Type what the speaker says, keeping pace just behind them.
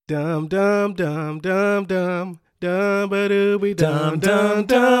Dum dum dum dum dum. Dum ba dooby dum dum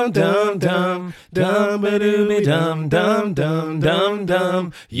dum dum dum dum ba dooby dum dum dum dum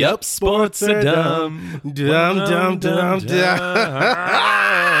dum. Yup, sports are dumb. Dum dum dum dum.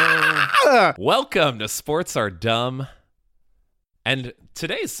 Welcome to Sports Are Dumb. And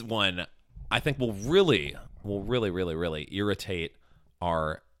today's one, I think, will really irritate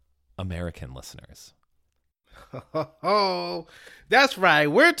our American listeners. Oh, that's right.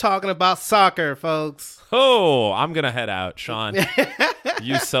 We're talking about soccer, folks. Oh, I'm going to head out. Sean,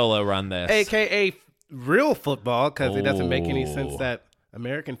 you solo run this. AKA real football, because it doesn't make any sense that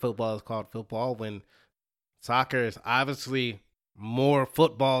American football is called football when soccer is obviously more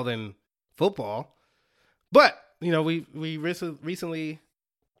football than football. But, you know, we recently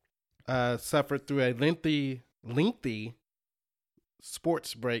suffered through a lengthy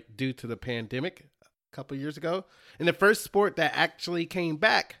sports break due to the pandemic a couple years ago. And the first sport that actually came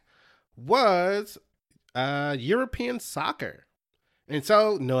back was European soccer. And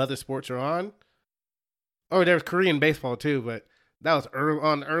so no other sports are on. Oh, there was Korean baseball too, but that was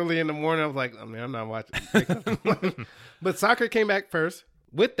early in the morning. I was like, I'm not watching. But soccer came back first.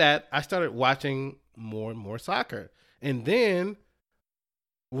 With that, I started watching more and more soccer. And then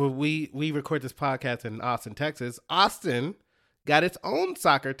we record this podcast in Austin, Texas. Austin got its own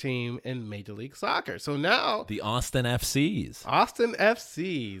soccer team in Major League Soccer. So now the Austin FCs.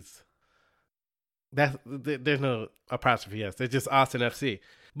 There's no apostrophe S. They're just Austin FC.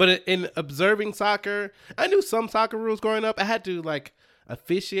 But in observing soccer, I knew some soccer rules growing up. I had to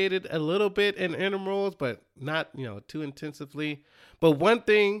officiate it a little bit in intramurals, but not too intensively. But one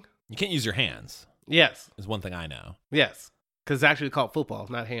thing, you can't use your hands. Yes, is one thing I know. Yes, because it's actually called football,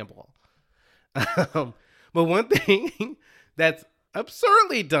 not handball. But one thing that's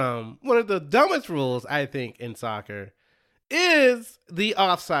absurdly dumb, one of the dumbest rules I think in soccer, is the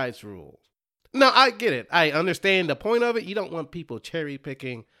offsides rule. Now, I get it. I understand the point of it. You don't want people cherry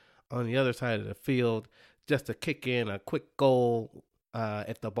picking on the other side of the field just to kick in a quick goal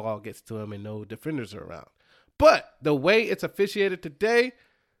if the ball gets to them and no defenders are around. But the way it's officiated today,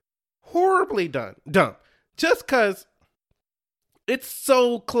 horribly dumb. Just because it's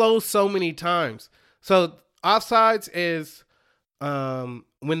so close so many times. So offsides is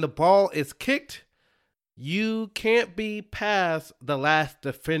when the ball is kicked, you can't be past the last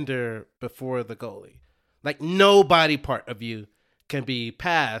defender before the goalie. Like, no body part of you can be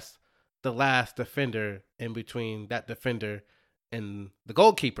past the last defender in between that defender and the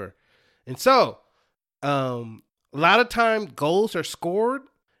goalkeeper. And so, a lot of times goals are scored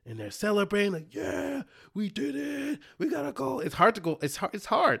and they're celebrating like, yeah, we did it. We got a goal. It's hard to go. It's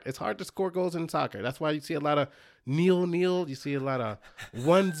hard. It's hard to score goals in soccer. That's why you see a lot of 0-0. You see a lot of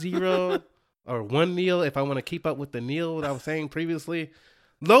 1-0 or 1-0. If I want to keep up with the nil, what I was saying previously,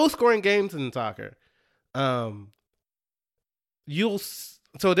 low scoring games in soccer. So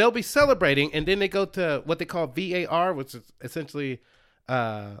they'll be celebrating, and then they go to what they call VAR, which is essentially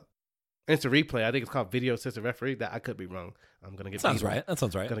instant replay. I think it's called video assistant referee. That I could be wrong. I'm gonna get That sounds right.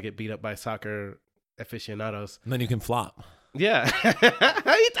 I'm gonna get beat up by soccer aficionados. And then you can flop. Yeah.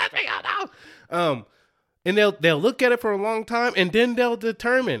 You touched me out now. And they'll look at it for a long time, and then they'll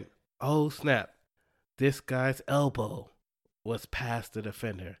determine, oh snap, this guy's elbow was past the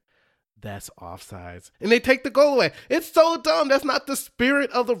defender. That's offsides. And they take the goal away. It's so dumb. That's not the spirit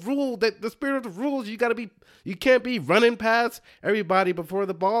of the rule. That the spirit of the rules, you can't be running past everybody before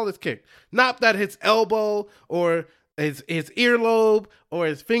the ball is kicked. Not that his elbow or his earlobe or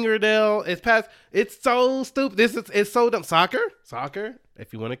his fingernail is past. It's so stupid. It's so dumb. Soccer,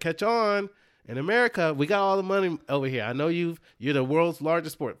 if you want to catch on in America, we got all the money over here. I know you're the world's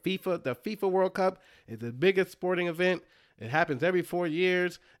largest sport. The FIFA World Cup is the biggest sporting event. It happens every 4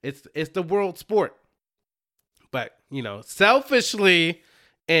 years. It's the world sport. But, selfishly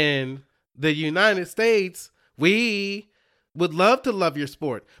in the United States, we would love to love your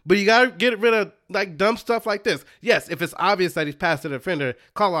sport. But you got to get rid of dumb stuff like this. Yes, if it's obvious that he's past the defender,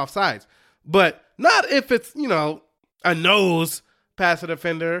 call offsides. But not if it's, a nose past the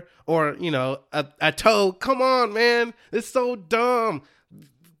defender or, a toe. Come on, man. It's so dumb.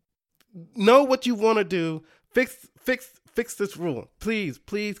 Know what you want to do. Fix this rule. Please,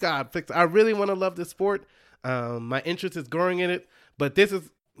 God, fix it. I really want to love this sport. My interest is growing in it, but this is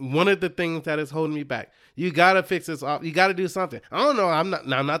one of the things that is holding me back. You got to fix this off. You got to do something. I don't know. I'm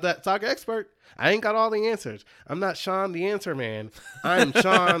not that soccer expert. I ain't got all the answers. I'm not Sean the answer man. I'm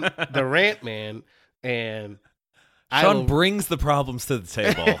Sean the rant man. And Sean brings the problems to the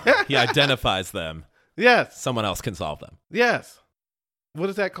table. He identifies them. Yes. Someone else can solve them. Yes. What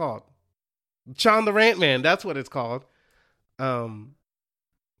is that called? Sean the Rant Man. That's what it's called.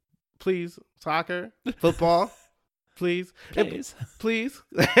 please. Soccer, football, please. Please. Please.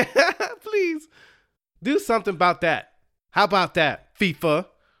 Please. Do something about that. How about that, FIFA?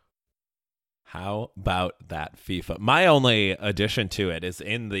 How about that, FIFA? My only addition to it is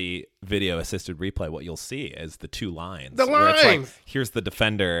in the video assisted replay, what you'll see is the two lines. The where it's like, lines! here's the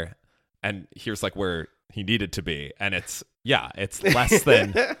defender, and here's like where he needed to be. And it's less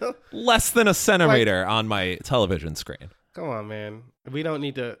than a centimeter on my television screen. Come on, man. We don't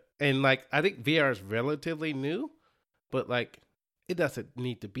need to. And like, I think VR is relatively new, but like, it doesn't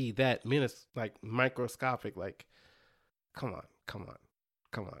need to be that microscopic. Like, come on.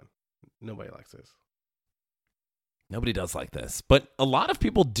 Nobody likes this. Nobody does like this. But a lot of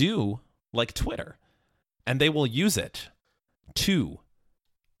people do like Twitter, and they will use it to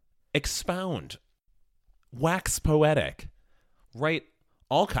expound, wax poetic, write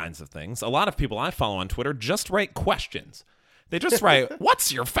all kinds of things. A lot of people I follow on Twitter just write questions. They just write,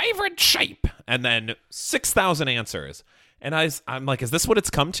 what's your favorite shape? And then 6,000 answers. And I'm like, is this what it's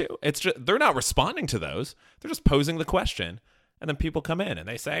come to? It's just, they're not responding to those. They're just posing the question. And then people come in and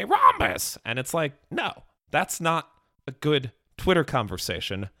they say, rhombus. And it's like, no, that's not a good Twitter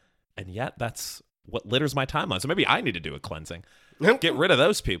conversation. And yet that's what litters my timeline. So maybe I need to do a cleansing. Get rid of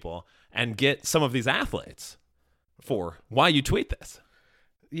those people and get some of these athletes for why you tweet this.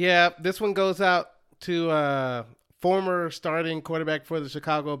 Yeah, this one goes out to former starting quarterback for the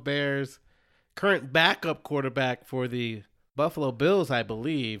Chicago Bears, current backup quarterback for the Buffalo Bills, I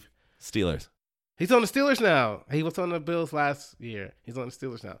believe. Steelers. He's on the Steelers now. He was on the Bills last year. He's on the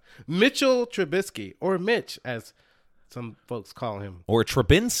Steelers now. Mitchell Trubisky, or Mitch, as some folks call him. Or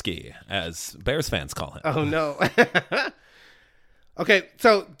Trubinsky, as Bears fans call him. Oh, no. Okay,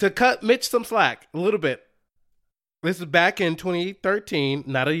 so to cut Mitch some slack a little bit, this is back in 2013,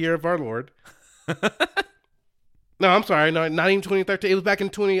 not a year of our Lord. No, I'm sorry. No, not even 2013. It was back in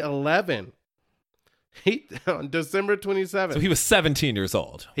 2011. On December 27th. So he was 17 years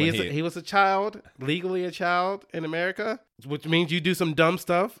old. He was a child, legally a child in America, which means you do some dumb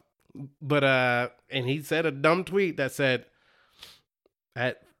stuff. But and he said a dumb tweet that said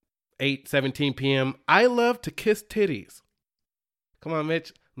at 8:17 p.m., I love to kiss titties. Come on,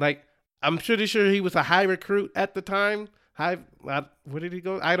 Mitch. Like, I'm pretty sure he was a high recruit at the time. Where did he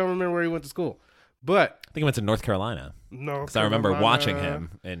go? I don't remember where he went to school. But I think he went to North Carolina. No, because I remember watching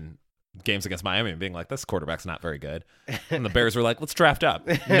him in games against Miami and being like, this quarterback's not very good. And the Bears were like, let's draft up.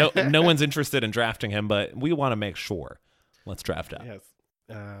 No one's interested in drafting him, but we want to make sure. Let's draft up. Yes.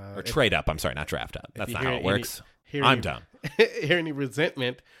 Or trade up. I'm sorry, not draft up. That's not how it works. I'm dumb. Hear any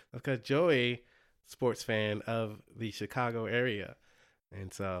resentment because Joey, sports fan of the Chicago area.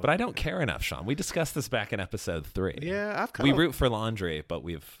 And so, but I don't care enough, Sean. We discussed this back in episode 3. Yeah, we root for laundry, but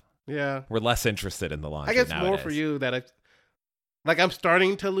we're less interested in the laundry. I guess nowadays. more for you that I'm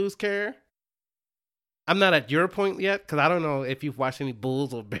starting to lose care. I'm not at your point yet because I don't know if you've watched any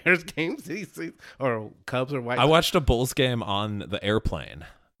Bulls or Bears games or Cubs or White. I watched a Bulls game on the airplane.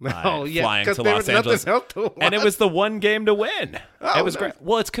 Flying to Los Angeles, and it was the one game to win. It was great.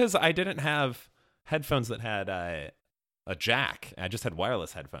 Well, it's because I didn't have headphones that had a jack. I just had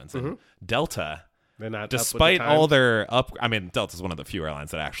wireless headphones. And Delta, despite all their Delta's one of the few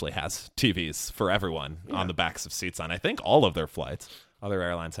airlines that actually has TVs for everyone on the backs of seats on, I think, all of their flights. Other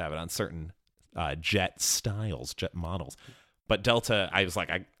airlines have it on certain jet models. But Delta, I was like,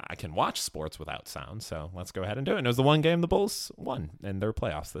 I can watch sports without sound, so let's go ahead and do it. And it was the one game the Bulls won in their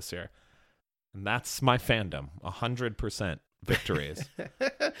playoffs this year. And that's my fandom, 100% victories.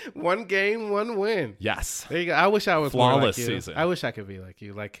 One game, one win. Yes. There you go. I wish I was flawless more like you. Season. I wish I could be like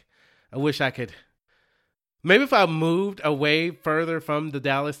you. Like, I wish I could. Maybe if I moved away further from the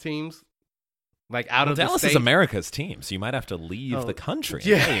Dallas teams, like out of Dallas the state. is America's team, so you might have to leave the country.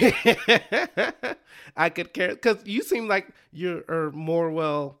 Yeah. I could care because you seem like you're more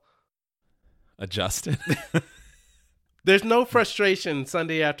well adjusted. There's no frustration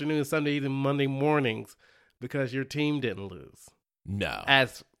Sunday afternoon, Sunday evening, Monday mornings because your team didn't lose. No.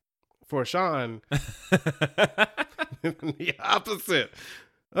 As for Sean, the opposite.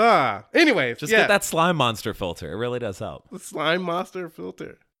 Anyways, just get that slime monster filter. It really does help. The slime monster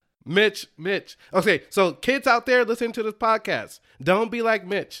filter. Mitch. Okay, so kids out there listening to this podcast, don't be like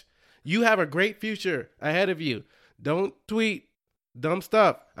Mitch. You have a great future ahead of you. Don't tweet dumb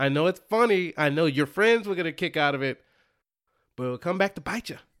stuff. I know it's funny. I know your friends will get a kick out of it, but it'll come back to bite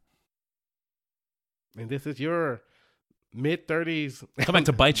you. And this is your mid-30s. Come back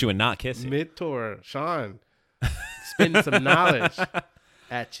to bite you and not kiss you. Mid-tour, Sean, spitting some knowledge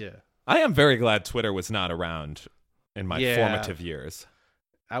at you. I am very glad Twitter was not around in my formative years.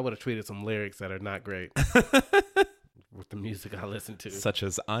 I would have tweeted some lyrics that are not great. with the music I listen to. Such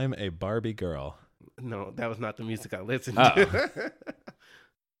as I'm a Barbie girl. No, that was not the music I listened Oh. to.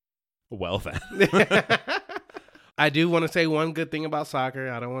 Well then. I do want to say one good thing about soccer.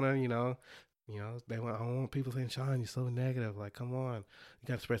 I don't want to, I don't want people saying, Sean, you're so negative. Like, come on. You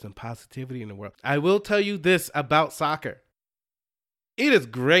got to spread some positivity in the world. I will tell you this about soccer. It is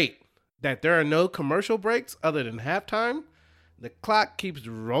great that there are no commercial breaks other than halftime. The clock keeps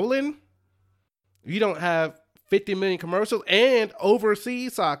rolling. You don't have 50 million commercials, and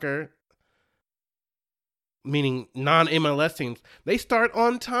overseas soccer, meaning non-MLS teams, they start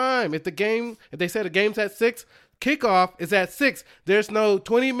on time. If they say the game's at 6, kickoff is at 6. There's no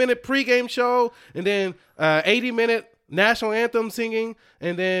 20-minute pregame show and then 80-minute national anthem singing,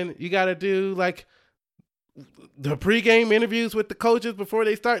 and then you got to do like the pregame interviews with the coaches before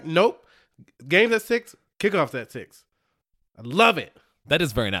they start. Nope. Game's at 6, kickoff's at 6. I love it. That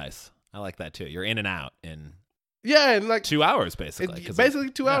is very nice. I like that too. You're in and out in and like 2 hours basically. Basically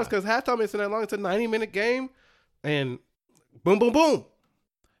 2 hours because halftime isn't that long. It's a 90-minute game, and boom, boom, boom.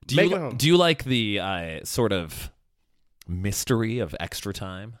 Do you like the sort of mystery of extra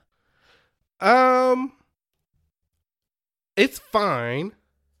time? It's fine.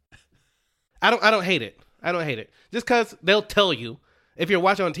 I don't hate it. Just because they'll tell you. If you're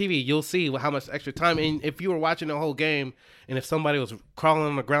watching on TV, you'll see how much extra time. And if you were watching the whole game, and if somebody was crawling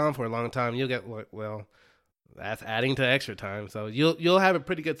on the ground for a long time, you'll get, well, that's adding to extra time. So you'll have a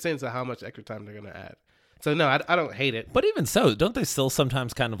pretty good sense of how much extra time they're going to add. So no, I don't hate it. But even so, don't they still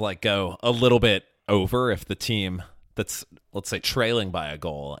sometimes kind of like go a little bit over if the team that's, let's say, trailing by a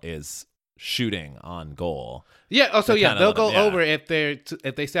goal is shooting on goal? Yeah. Oh, so yeah, they'll go over if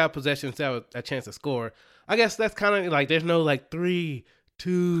they still have possession, still have a chance to score. I guess that's kind of like there's no like 3,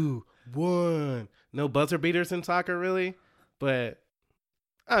 2, 1, no buzzer beaters in soccer really, but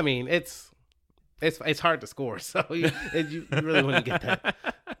I mean it's hard to score, so you really wouldn't get that.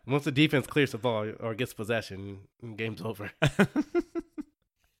 Once the defense clears the ball or gets possession, game's over.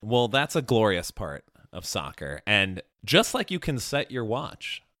 Well, that's a glorious part of soccer, and just like you can set your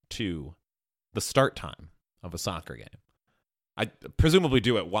watch to the start time of a soccer game, I presumably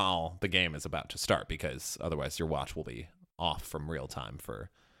do it while the game is about to start because otherwise your watch will be off from real time for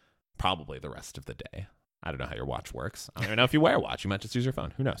probably the rest of the day. I don't know how your watch works. I don't even know if you wear a watch. You might just use your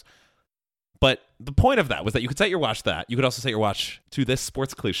phone. Who knows? But the point of that was that you could set your watch to that. You could also set your watch to this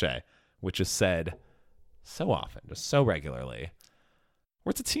sports cliche, which is said so often, just so regularly,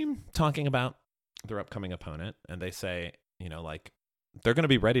 where it's a team talking about their upcoming opponent, and they say, like, they're going to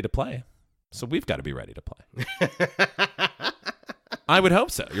be ready to play, so we've got to be ready to play. I would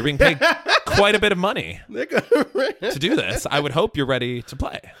hope so. You're being paid quite a bit of money to do this. I would hope you're ready to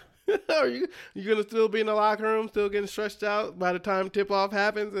play. Are you going to still be in the locker room, still getting stretched out by the time tip-off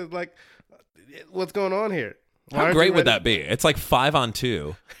happens? It's like, what's going on here? How great would that be? It's like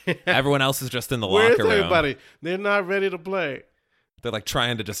 5-on-2. Everyone else is just in the Where's locker room. Everybody? They're not ready to play. They're like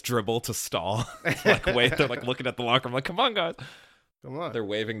trying to just dribble to stall. Like wait, they're like looking at the locker room like, come on, guys. Come on. They're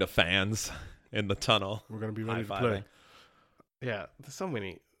waving to fans in the tunnel. We're going to be ready to High-fiving. play. Yeah, there's so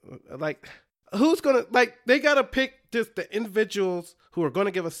many. Like, who's going to, like, they got to pick just the individuals who are going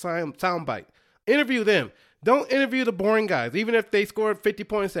to give a sound bite. Interview them. Don't interview the boring guys, even if they scored 50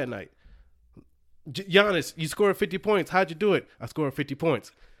 points that night. Giannis, you scored 50 points. How'd you do it? I scored 50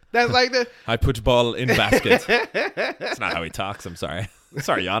 points. That's like the I put ball in basket. That's not how he talks. I'm sorry.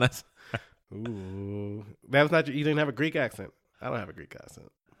 Sorry, Giannis. Ooh, that was not. You didn't have a Greek accent. I don't have a Greek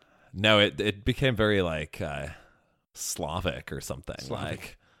accent. No, it became very like Slavic or something. Slavic.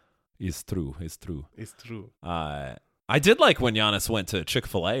 Like, it's true. It's true. I did like when Giannis went to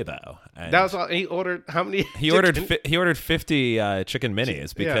Chick-fil-A though. And That was all. He ordered how many? he ordered 50 chicken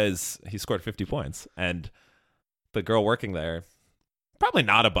minis because he scored 50 points, and the girl working there, probably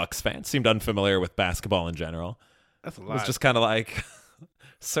not a Bucks fan, seemed unfamiliar with basketball in general. That's a lot. Was just kind of like,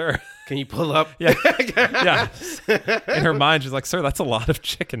 sir, can you pull up? Yeah. Yeah. In her mind, she's like, sir, that's a lot of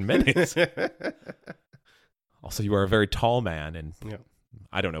chicken minis. Also, you are a very tall man, and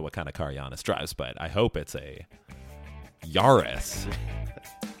I don't know what kind of car Giannis drives, but I hope it's a Yaris.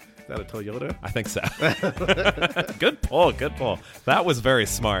 Is that a Toyota? I think so. Good pull. That was very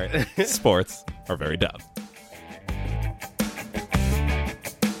smart. Sports are very dumb.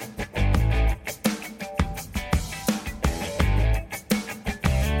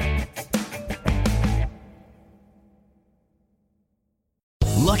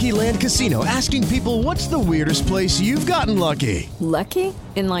 Lucky Land Casino, asking people, what's the weirdest place you've gotten lucky? Lucky?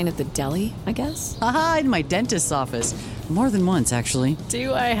 In line at the deli, I guess? Aha, in my dentist's office. More than once, actually.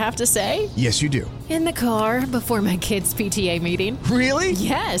 Do I have to say? Yes, you do. In the car before my kids' PTA meeting. Really?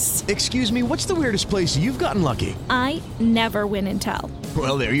 Yes. Excuse me, what's the weirdest place you've gotten lucky? I never win and tell.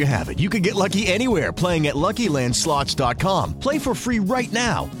 Well, there you have it. You can get lucky anywhere, playing at LuckyLandSlots.com. Play for free right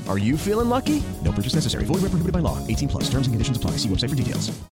now. Are you feeling lucky? No purchase necessary. Void where prohibited by law. 18+. Terms and conditions apply. See website for details.